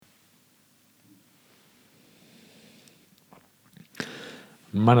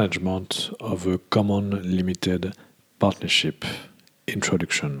Management of a Common Limited Partnership.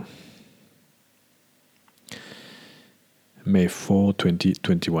 Introduction. May 4,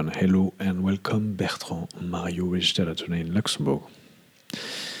 2021. Hello and welcome, Bertrand Mario, registered attorney in Luxembourg.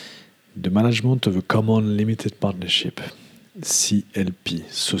 The management of a Common Limited Partnership, CLP,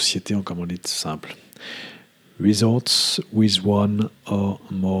 Société en commandite simple, results with one or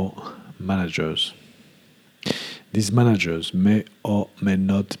more managers. These managers may or may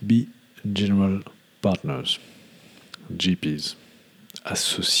not be general partners, GPs,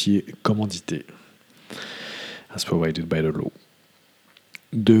 associés commandités, as provided by the law.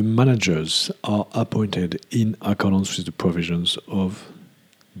 The managers are appointed in accordance with the provisions of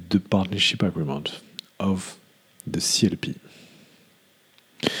the partnership agreement of the CLP.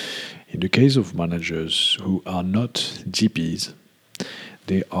 In the case of managers who are not GPs,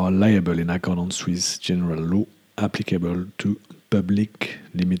 they are liable in accordance with general law applicable to public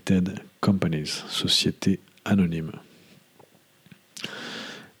limited companies, Sociétés Anonymes,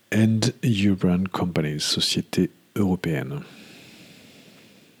 and European companies, Sociétés Européennes.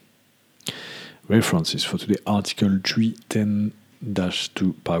 References for today: Article 310-2,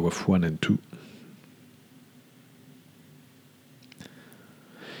 paragraph 1 and 2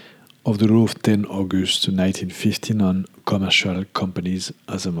 of the law of 10 August 1915 on commercial companies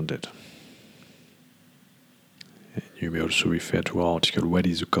as amended. You may also refer to our article, What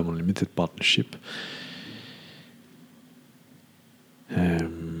is a Common Limited Partnership?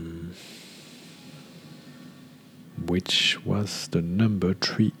 Which was the number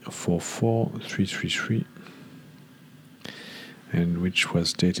 344333 and which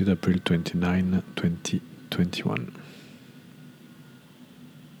was dated April 29, 2021.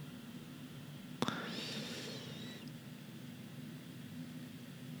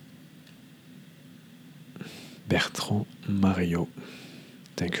 Bertrand Mario.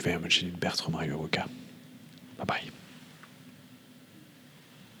 Thank you very much, Bertrand Mario Roca. Bye-bye.